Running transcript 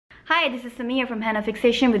Hi, this is Samir from Henna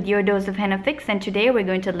Fixation with your dose of Henna Fix, and today we're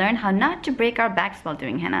going to learn how not to break our backs while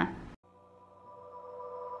doing henna.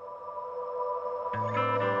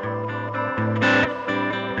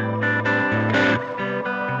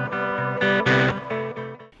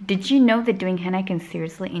 Did you know that doing henna can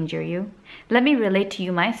seriously injure you? Let me relate to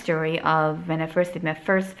you my story of when I first did my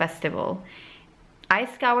first festival. I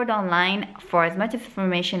scoured online for as much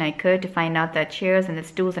information I could to find out the chairs and the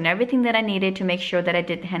stools and everything that I needed to make sure that I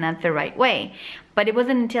did henna the right way. But it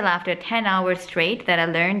wasn't until after 10 hours straight that I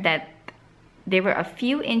learned that they were a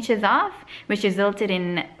few inches off, which resulted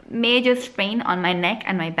in major strain on my neck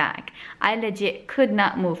and my back. I legit could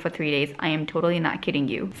not move for 3 days. I am totally not kidding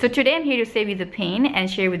you. So today I'm here to save you the pain and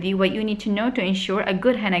share with you what you need to know to ensure a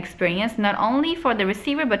good henna experience, not only for the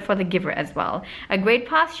receiver but for the giver as well. A great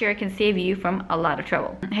posture can save you from a lot of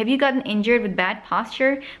trouble. Have you gotten injured with bad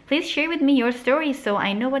posture? Please share with me your story so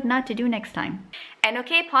I know what not to do next time. And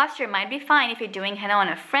okay, posture might be fine if you're doing henna on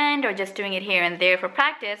a friend or just doing it here and there for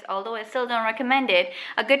practice, although I still don't recommend it.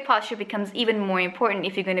 A good posture becomes even more important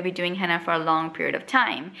if you're going to be doing henna for a long period of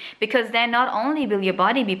time, because then not only will your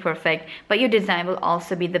body be perfect, but your design will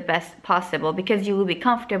also be the best possible because you will be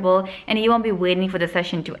comfortable and you won't be waiting for the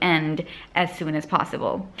session to end as soon as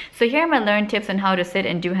possible. So here are my learned tips on how to sit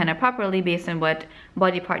and do henna properly based on what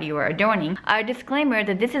body part you are adorning. A disclaimer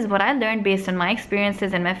that this is what I learned based on my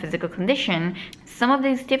experiences and my physical condition. Some of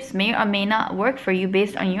these tips may or may not work for you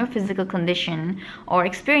based on your physical condition or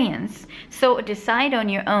experience. So decide on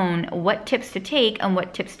your own what tips to take and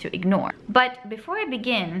what tips to ignore. But before I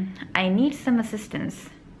begin, I need some assistance.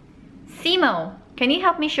 Simo, can you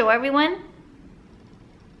help me show everyone?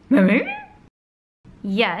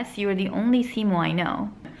 Yes, you're the only Simo I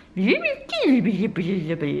know.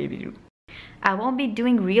 I won't be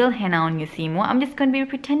doing real henna on you, Simo. I'm just going to be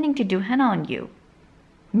pretending to do henna on you.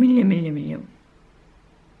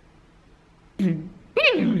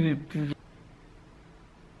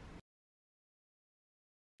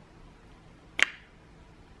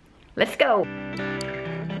 Let's go!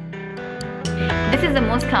 This is the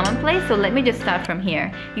most common place, so let me just start from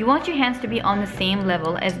here. You want your hands to be on the same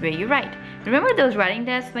level as where you write. Remember those writing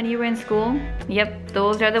desks when you were in school? Yep,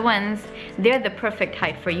 those are the ones. They're the perfect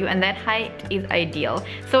height for you, and that height is ideal.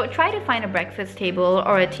 So try to find a breakfast table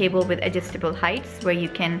or a table with adjustable heights where you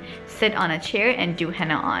can sit on a chair and do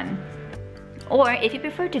henna on. Or if you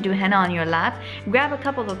prefer to do henna on your lap, grab a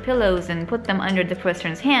couple of pillows and put them under the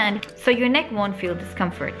person's hand so your neck won't feel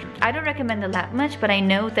discomfort. I don't recommend the lap much, but I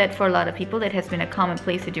know that for a lot of people it has been a common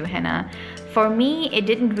place to do henna. For me, it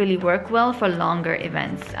didn't really work well for longer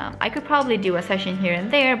events. I could probably do a session here and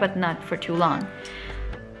there, but not for too long.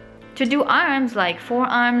 To do arms like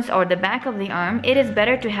forearms or the back of the arm, it is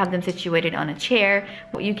better to have them situated on a chair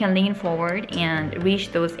where you can lean forward and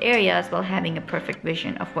reach those areas while having a perfect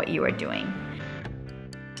vision of what you are doing.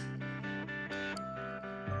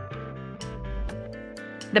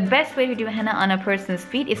 The best way to do henna on a person's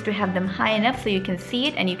feet is to have them high enough so you can see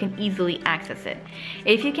it and you can easily access it.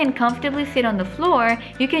 If you can comfortably sit on the floor,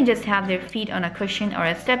 you can just have their feet on a cushion or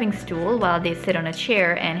a stepping stool while they sit on a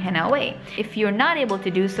chair and henna away. If you're not able to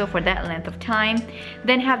do so for that length of time,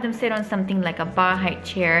 then have them sit on something like a bar height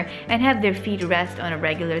chair and have their feet rest on a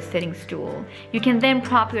regular sitting stool. You can then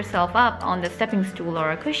prop yourself up on the stepping stool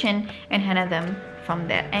or a cushion and henna them from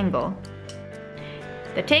that angle.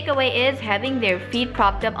 The takeaway is having their feet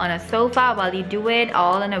propped up on a sofa while you do it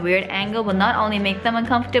all in a weird angle will not only make them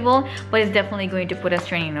uncomfortable, but it's definitely going to put a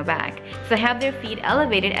strain on your back. So have their feet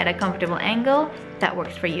elevated at a comfortable angle that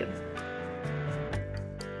works for you.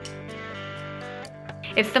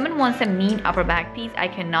 If someone wants a neat upper back piece, I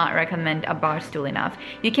cannot recommend a bar stool enough.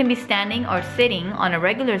 You can be standing or sitting on a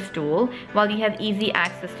regular stool while you have easy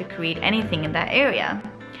access to create anything in that area.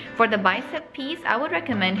 For the bicep piece, I would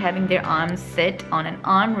recommend having their arms sit on an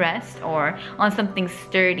armrest or on something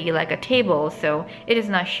sturdy like a table so it is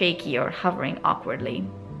not shaky or hovering awkwardly.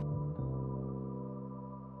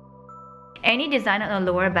 Any design on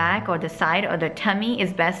the lower back or the side or the tummy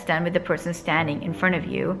is best done with the person standing in front of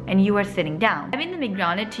you and you are sitting down. Having them be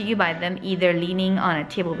grounded to you by them either leaning on a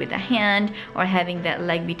table with a hand or having that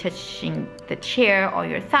leg be touching the chair or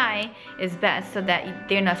your thigh is best so that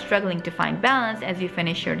they're not struggling to find balance as you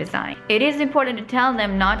finish your design. It is important to tell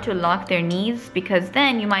them not to lock their knees because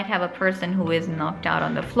then you might have a person who is knocked out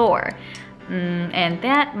on the floor. And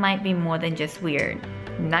that might be more than just weird.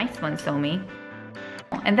 Nice one, Somi.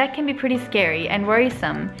 And that can be pretty scary and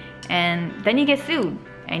worrisome, and then you get sued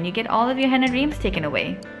and you get all of your henna dreams taken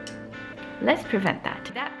away. Let's prevent that.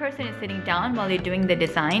 If that person is sitting down while you're doing the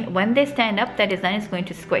design, when they stand up, that design is going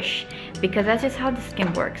to squish because that's just how the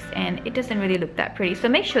skin works and it doesn't really look that pretty. So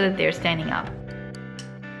make sure that they're standing up.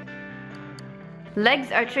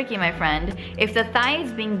 Legs are tricky, my friend. If the thigh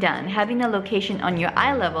is being done, having a location on your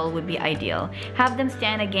eye level would be ideal. Have them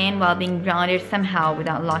stand again while being grounded somehow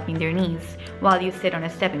without locking their knees while you sit on a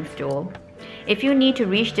stepping stool. If you need to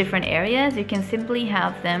reach different areas, you can simply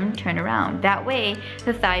have them turn around. That way,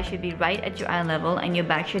 the thigh should be right at your eye level and your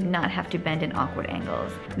back should not have to bend in awkward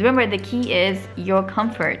angles. Remember, the key is your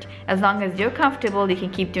comfort. As long as you're comfortable, you can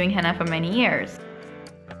keep doing henna for many years.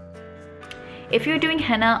 If you're doing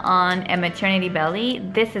henna on a maternity belly,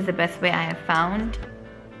 this is the best way I have found,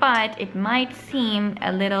 but it might seem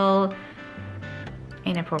a little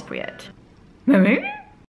inappropriate.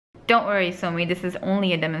 Don't worry, Somi, this is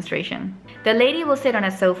only a demonstration. The lady will sit on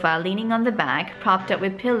a sofa, leaning on the back, propped up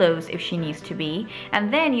with pillows if she needs to be,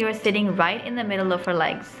 and then you are sitting right in the middle of her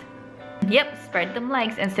legs. Yep, spread them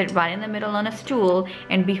legs and sit right in the middle on a stool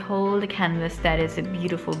and behold the canvas that is a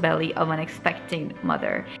beautiful belly of an expecting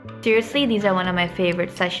mother. Seriously, these are one of my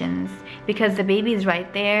favorite sessions because the baby is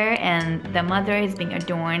right there and the mother is being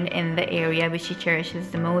adorned in the area which she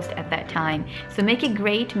cherishes the most at that time. So make it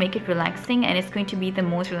great, make it relaxing, and it's going to be the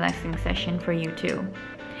most relaxing session for you too.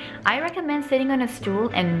 I recommend sitting on a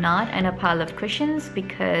stool and not on a pile of cushions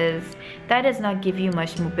because that does not give you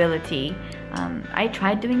much mobility. I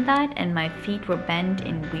tried doing that and my feet were bent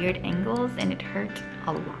in weird angles and it hurt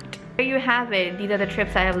a lot. There you have it. These are the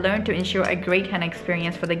tips I have learned to ensure a great henna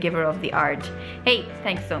experience for the giver of the art. Hey,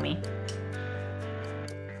 thanks Somi.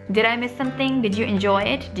 Did I miss something? Did you enjoy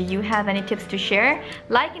it? Do you have any tips to share?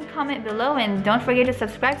 Like and comment below and don't forget to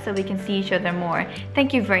subscribe so we can see each other more.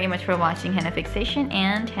 Thank you very much for watching Henna Fixation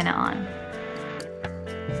and Henna On.